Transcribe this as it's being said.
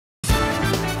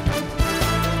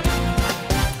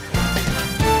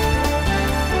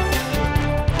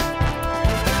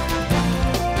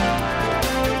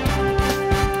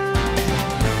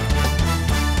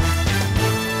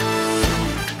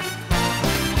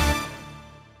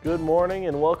Good morning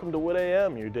and welcome to WIT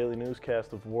AM, your daily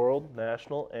newscast of world,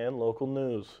 national, and local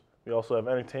news. We also have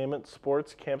entertainment,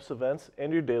 sports, campus events,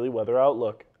 and your daily weather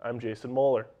outlook. I'm Jason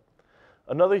Moeller.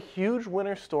 Another huge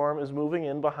winter storm is moving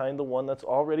in behind the one that's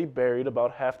already buried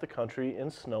about half the country in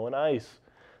snow and ice.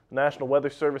 The National Weather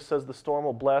Service says the storm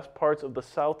will blast parts of the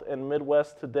South and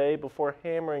Midwest today before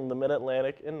hammering the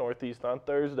Mid-Atlantic and Northeast on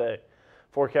Thursday.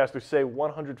 Forecasters say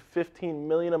 115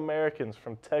 million Americans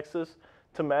from Texas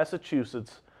to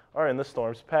Massachusetts are in the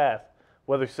storm's path.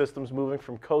 Weather systems moving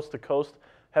from coast to coast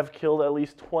have killed at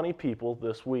least 20 people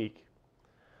this week.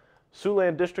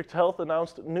 Siouxland District Health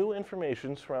announced new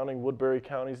information surrounding Woodbury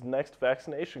County's next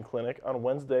vaccination clinic on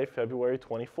Wednesday, February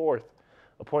 24th.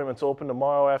 Appointments open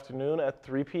tomorrow afternoon at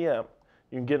 3 p.m.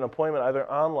 You can get an appointment either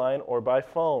online or by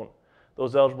phone.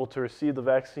 Those eligible to receive the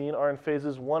vaccine are in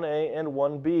phases 1A and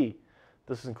 1B.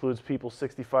 This includes people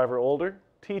 65 or older,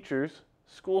 teachers,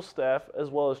 school staff, as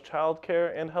well as child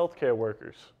care and healthcare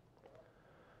workers.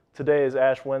 Today is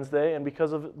Ash Wednesday, and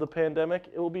because of the pandemic,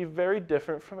 it will be very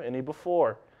different from any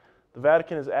before. The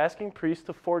Vatican is asking priests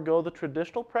to forego the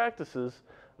traditional practices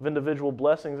of individual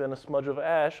blessings and a smudge of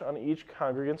ash on each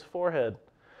congregant's forehead.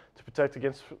 To protect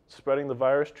against spreading the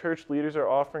virus, church leaders are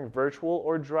offering virtual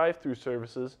or drive-through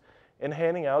services and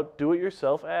handing out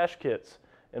do-it-yourself ash kits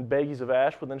and baggies of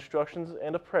ash with instructions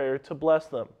and a prayer to bless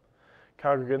them.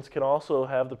 Congregants can also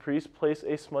have the priest place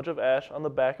a smudge of ash on the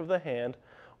back of the hand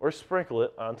or sprinkle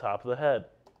it on top of the head.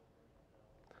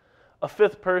 A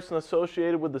fifth person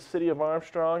associated with the city of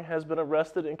Armstrong has been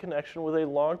arrested in connection with a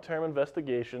long-term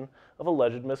investigation of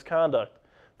alleged misconduct.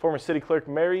 Former city clerk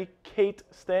Mary Kate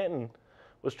Stanton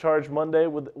was charged Monday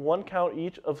with one count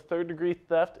each of third-degree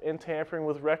theft and tampering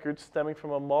with records stemming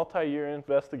from a multi-year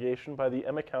investigation by the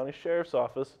Emmett County Sheriff's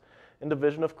Office and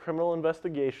Division of Criminal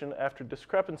Investigation after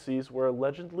discrepancies were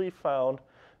allegedly found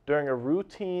during a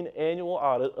routine annual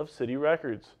audit of city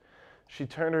records. She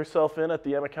turned herself in at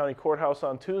the Emmett County Courthouse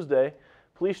on Tuesday.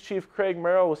 Police Chief Craig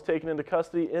Merrill was taken into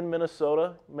custody in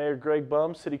Minnesota. Mayor Greg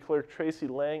Bum, City Clerk Tracy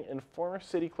Lang, and former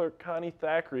City Clerk Connie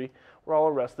Thackeray were all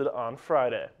arrested on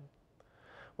Friday.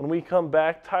 When we come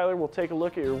back, Tyler will take a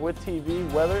look at your WIT TV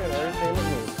weather and entertainment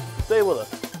news. Stay with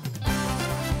us.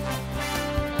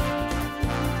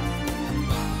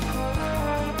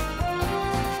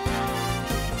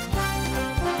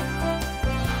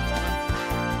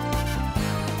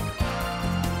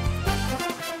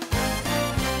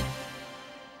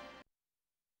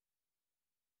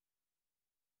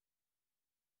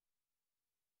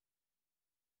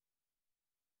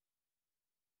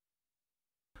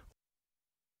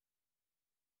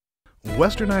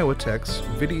 Western Iowa Tech's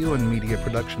Video and Media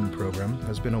Production Program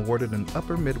has been awarded an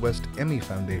Upper Midwest Emmy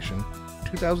Foundation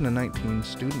 2019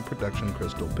 Student Production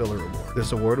Crystal Pillar Award.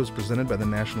 This award was presented by the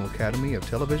National Academy of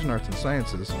Television Arts and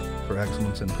Sciences for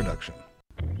excellence in production.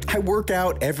 I work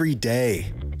out every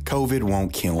day. COVID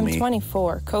won't kill me. I'm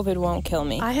 24. COVID won't kill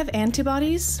me. I have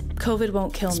antibodies. COVID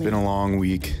won't kill me. It's been a long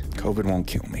week. COVID won't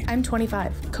kill me. I'm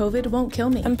 25. COVID won't kill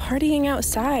me. I'm partying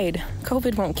outside.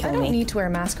 COVID won't kill me. I don't need to wear a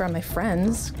mask around my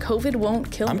friends. COVID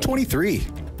won't kill me. I'm 23.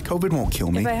 COVID won't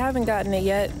kill me. If I haven't gotten it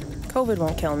yet, COVID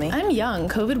won't kill me. I'm young.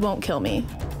 COVID won't kill me.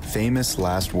 Famous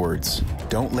last words.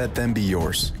 Don't let them be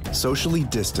yours. Socially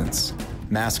distance.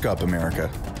 Mask up,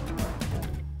 America.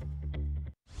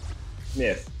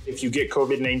 Myth. If you get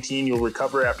COVID-19, you'll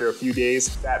recover after a few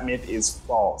days. That myth is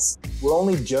false. We're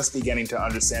only just beginning to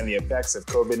understand the effects of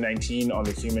COVID-19 on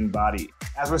the human body,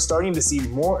 as we're starting to see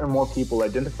more and more people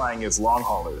identifying as long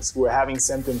haulers who are having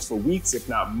symptoms for weeks, if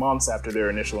not months after their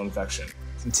initial infection.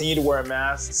 Continue to wear a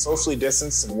mask, socially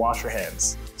distance, and wash your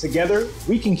hands. Together,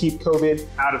 we can keep COVID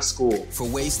out of school. For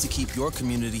ways to keep your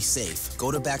community safe,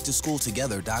 go to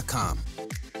backtoschooltogether.com.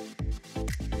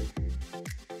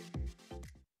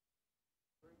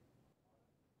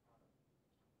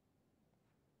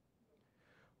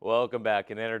 Welcome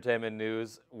back. In entertainment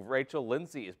news, Rachel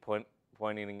Lindsay is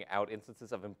pointing out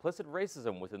instances of implicit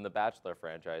racism within the Bachelor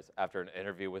franchise after an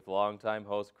interview with longtime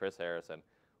host Chris Harrison.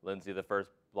 Lindsay, the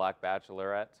first Black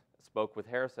Bachelorette, spoke with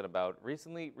Harrison about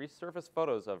recently resurfaced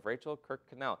photos of Rachel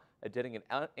Kirkconnell attending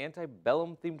an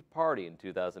antebellum-themed party in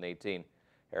 2018.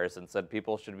 Harrison said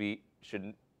people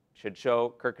should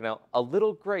show Kirkconnell a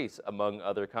little grace, among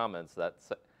other comments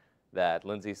that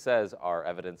Lindsay says are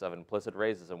evidence of implicit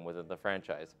racism within the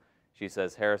franchise. She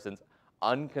says Harrison's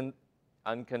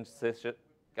inconsistent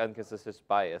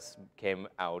bias came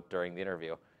out during the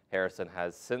interview. Harrison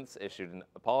has since issued an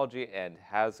apology and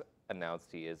has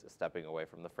announced he is stepping away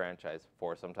from the franchise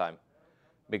for some time.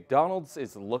 McDonald's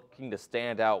is looking to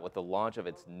stand out with the launch of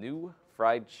its new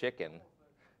fried chicken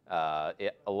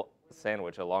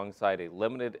sandwich alongside a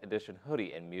limited edition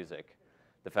hoodie and music.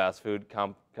 The fast food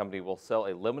company will sell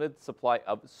a limited supply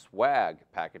of swag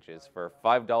packages for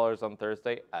 $5 on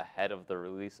Thursday ahead of the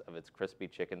release of its crispy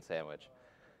chicken sandwich.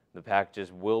 The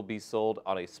packages will be sold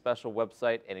on a special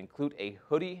website and include a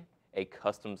hoodie, a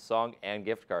custom song, and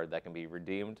gift card that can be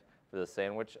redeemed for the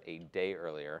sandwich a day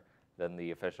earlier than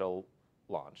the official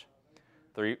launch.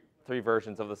 Three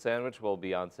versions of the sandwich will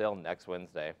be on sale next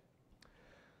Wednesday.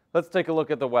 Let's take a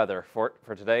look at the weather for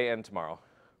today and tomorrow.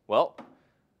 Well,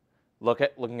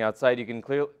 looking outside, you can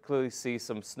clearly see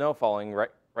some snow falling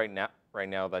right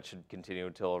now. That should continue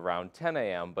until around 10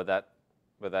 a.m. But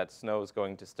that snow is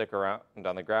going to stick around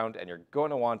on the ground, and you're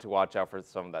going to want to watch out for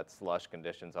some of that slush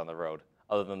conditions on the road.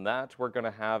 Other than that, we're going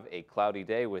to have a cloudy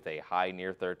day with a high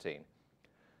near 13.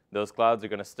 Those clouds are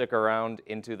going to stick around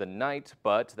into the night,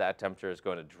 but that temperature is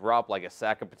going to drop like a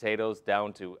sack of potatoes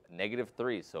down to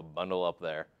 -3. So bundle up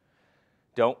there.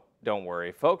 Don't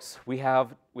worry, folks. We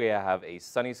have a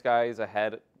sunny skies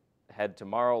ahead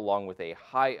tomorrow, along with a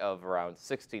high of around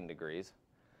 16 degrees.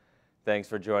 Thanks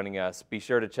for joining us. Be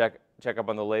sure to check up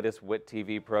on the latest WIT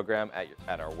TV program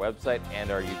at our website and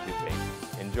our YouTube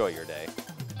page. Enjoy your day.